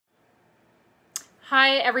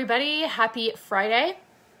Hi everybody, happy Friday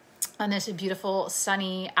on this beautiful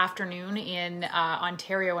sunny afternoon in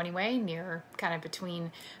Ontario anyway, near kind of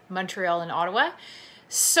between Montreal and Ottawa.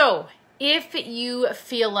 So if you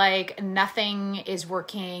feel like nothing is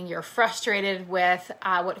working, you're frustrated with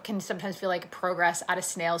what can sometimes feel like progress at a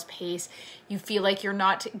snail's pace, you feel like you're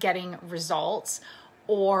not getting results,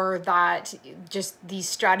 or that just these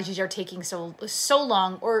strategies are taking so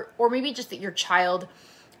long, or maybe just that your child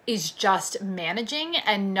is just managing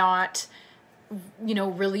and not,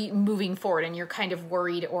 really moving forward, and you're kind of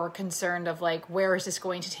worried or concerned of like, where is this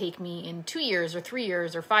going to take me in 2 years or 3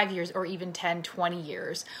 years or 5 years or even 10, 20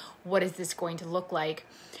 years? What is this going to look like?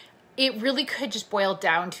 It really could just boil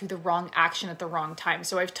down to the wrong action at the wrong time.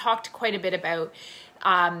 So I've talked quite a bit about,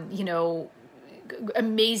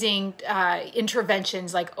 amazing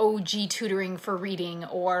interventions like OG tutoring for reading,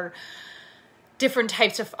 or different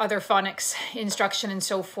types of other phonics instruction and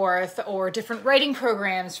so forth, or different writing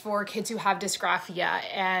programs for kids who have dysgraphia,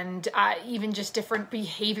 and even just different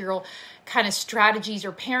behavioral kind of strategies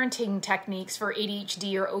or parenting techniques for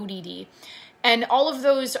ADHD or ODD. And all of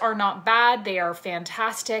those are not bad. They are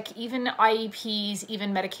fantastic. Even IEPs,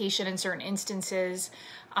 even medication in certain instances.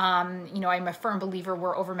 I'm a firm believer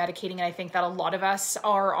we're over-medicating, and I think that a lot of us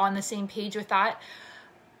are on the same page with that.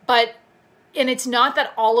 And it's not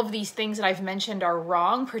that all of these things that I've mentioned are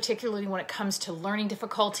wrong, particularly when it comes to learning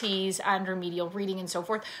difficulties and remedial reading and so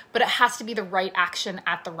forth, but it has to be the right action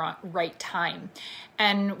at the right time.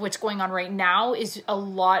 And what's going on right now is a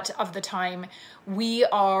lot of the time we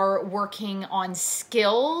are working on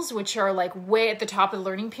skills, which are like way at the top of the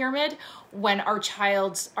learning pyramid, when our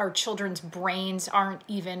children's brains aren't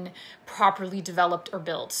even properly developed or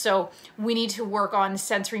built. So we need to work on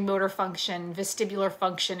sensory motor function, vestibular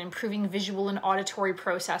function, improving visual and auditory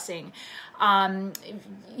processing,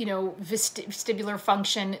 vestibular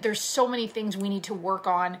function. There's so many things we need to work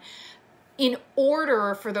on in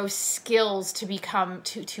order for those skills to become,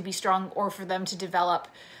 to be strong, or for them to develop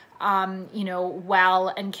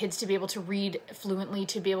well, and kids to be able to read fluently,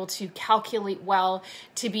 to be able to calculate well,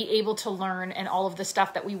 to be able to learn, and all of the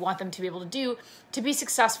stuff that we want them to be able to do to be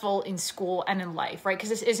successful in school and in life, right? Because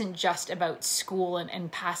this isn't just about school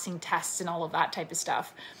and passing tests and all of that type of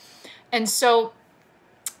stuff. And so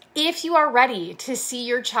if you are ready to see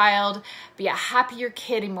your child be a happier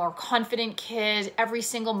kid, a more confident kid, every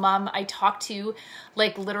single mom I talk to,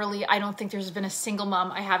 like literally, I don't think there's been a single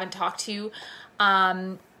mom I haven't talked to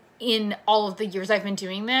in all of the years I've been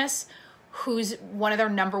doing this, whose one of their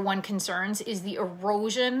number one concerns is the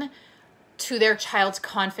erosion to their child's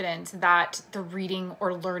confidence that the reading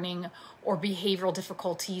or learning or behavioral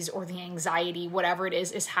difficulties or the anxiety, whatever it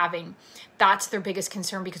is having. That's their biggest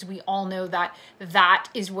concern, because we all know that that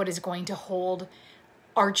is what is going to hold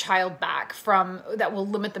our child back from, that will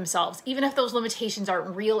limit themselves. Even if those limitations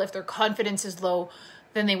aren't real, if their confidence is low,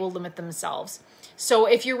 then they will limit themselves. So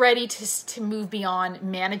if you're ready to move beyond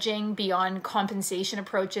managing, beyond compensation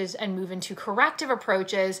approaches, and move into corrective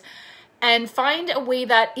approaches, and find a way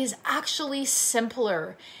that is actually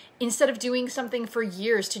simpler, instead of doing something for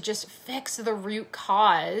years to just fix the root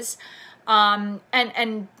cause,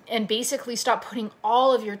 and basically stop putting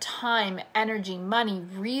all of your time, energy, money,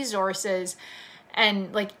 resources,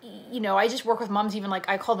 and I just work with moms, even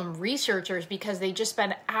I call them researchers, because they just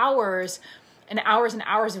spend hours and hours and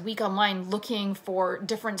hours a week online looking for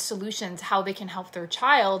different solutions, how they can help their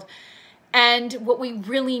child. And what we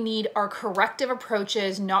really need are corrective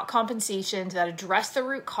approaches, not compensations, that address the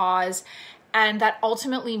root cause and that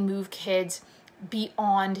ultimately move kids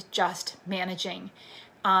beyond just managing.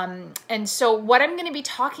 And so what I'm going to be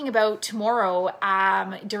talking about tomorrow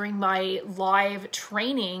during my live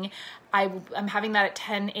training, I'm having that at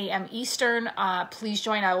 10 a.m. Eastern. Please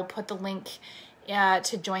join. I will put the link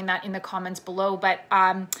to join that in the comments below. But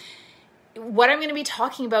what I'm going to be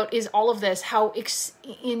talking about is all of this, how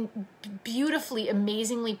beautifully,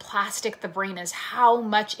 amazingly plastic the brain is, how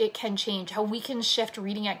much it can change, how we can shift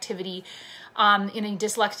reading activity in a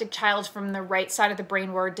dyslexic child from the right side of the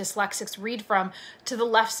brain, where dyslexics read from, to the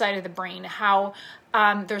left side of the brain, how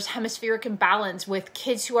there's hemispheric imbalance with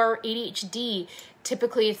kids who are ADHD.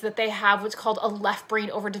 Typically, it's that they have what's called a left brain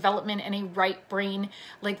overdevelopment and a right brain,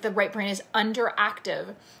 like the right brain is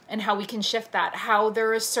underactive, and how we can shift that, how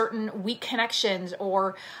there is certain weak connections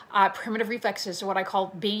or primitive reflexes, so what I call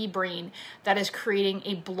baby brain, that is creating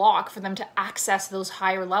a block for them to access those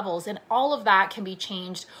higher levels. And all of that can be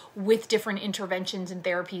changed with different interventions and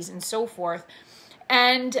therapies and so forth.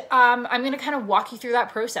 And I'm going to kind of walk you through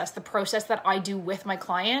that process, the process that I do with my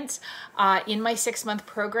clients in my 6-month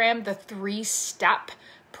program, the 3-step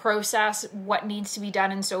process, what needs to be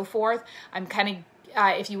done and so forth. I'm kind of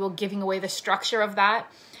if you will, giving away the structure of that.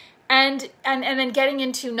 And then getting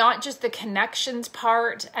into not just the connections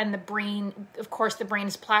part and the brain, of course, the brain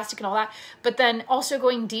is plastic and all that, but then also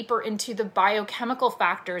going deeper into the biochemical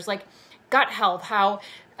factors like gut health, how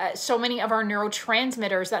so many of our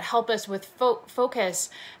neurotransmitters that help us with focus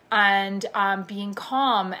and being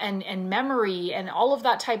calm and memory and all of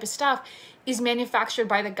that type of stuff is manufactured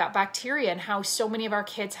by the gut bacteria, and how so many of our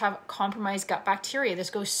kids have compromised gut bacteria. This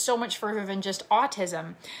goes so much further than just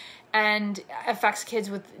autism, and affects kids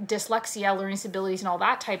with dyslexia, learning disabilities, and all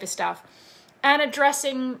that type of stuff. And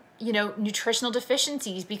addressing, nutritional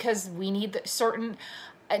deficiencies, because we need certain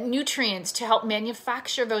nutrients to help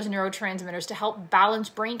manufacture those neurotransmitters, to help balance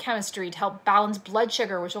brain chemistry, to help balance blood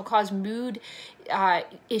sugar, which will cause mood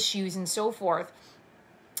issues and so forth.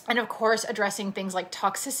 And of course, addressing things like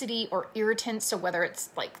toxicity or irritants. So whether it's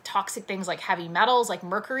like toxic things like heavy metals, like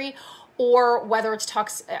mercury, or whether it's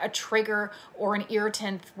a trigger or an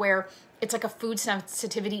irritant where it's like a food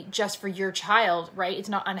sensitivity just for your child, right? It's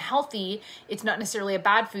not unhealthy. It's not necessarily a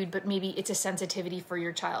bad food, but maybe it's a sensitivity for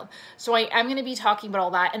your child. So I am going to be talking about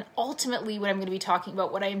all that. And ultimately, what I'm going to be talking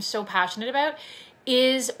about, what I am so passionate about,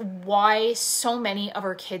 is why so many of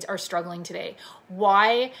our kids are struggling today.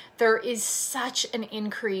 Why there is such an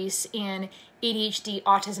increase in ADHD,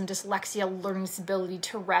 autism, dyslexia, learning disability,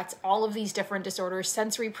 Tourette's, all of these different disorders,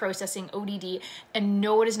 sensory processing, ODD, and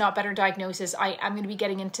no, it is not better diagnosis. I am going to be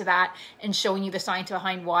getting into that and showing you the science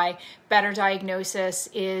behind why better diagnosis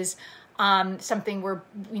is something where,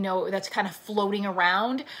 that's kind of floating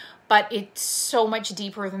around, but it's so much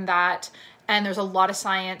deeper than that. And there's a lot of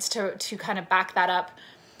science to kind of back that up.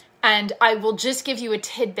 And I will just give you a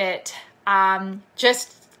tidbit.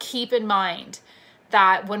 Just keep in mind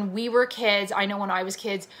that when we were kids, I know when I was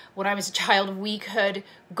a child, we could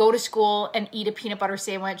go to school and eat a peanut butter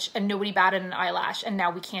sandwich and nobody batted an eyelash. And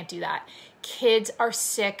now we can't do that. Kids are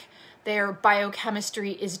sick. Their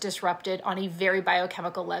biochemistry is disrupted on a very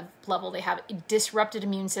biochemical level. They have disrupted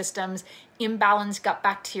immune systems, imbalanced gut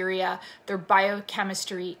bacteria. Their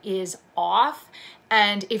biochemistry is off.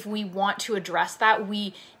 And if we want to address that,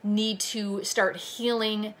 we need to start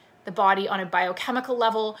healing the body on a biochemical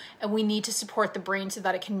level, and we need to support the brain so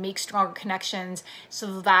that it can make stronger connections,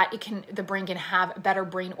 so that the brain can have a better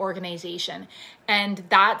brain organization. And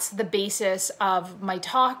that's the basis of my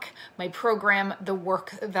talk, my program, the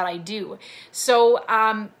work that I do. So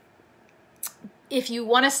if you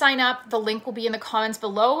want to sign up, the link will be in the comments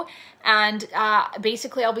below. And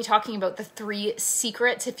basically, I'll be talking about the 3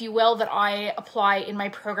 secrets, if you will, that I apply in my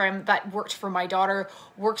program that worked for my daughter,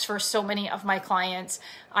 works for so many of my clients.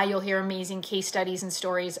 You'll hear amazing case studies and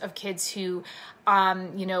stories of kids who,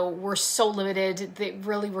 were so limited. They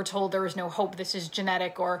really were told there was no hope. This is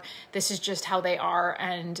genetic, or this is just how they are,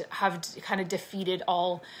 and have kind of defeated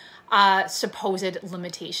all supposed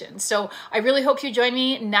limitations. So I really hope you join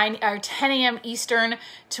me 10 a.m. Eastern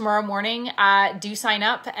tomorrow morning. Do sign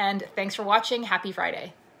up, and thanks for watching. Happy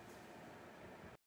Friday.